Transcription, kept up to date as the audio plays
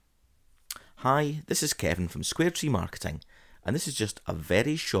Hi, this is Kevin from Square Tree Marketing, and this is just a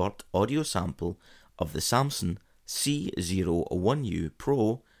very short audio sample of the Samson C01U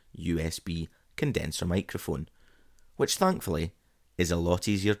Pro USB condenser microphone, which thankfully is a lot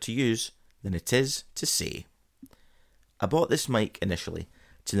easier to use than it is to say. I bought this mic initially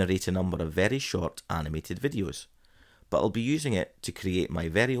to narrate a number of very short animated videos, but I'll be using it to create my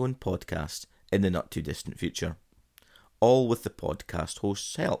very own podcast in the not too distant future. All with the podcast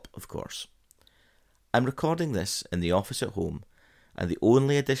host's help, of course. I'm recording this in the office at home, and the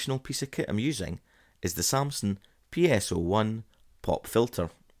only additional piece of kit I'm using is the Samson PS01 pop filter.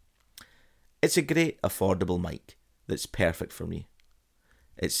 It's a great affordable mic that's perfect for me.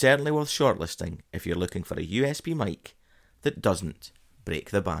 It's certainly worth shortlisting if you're looking for a USB mic that doesn't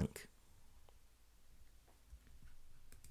break the bank.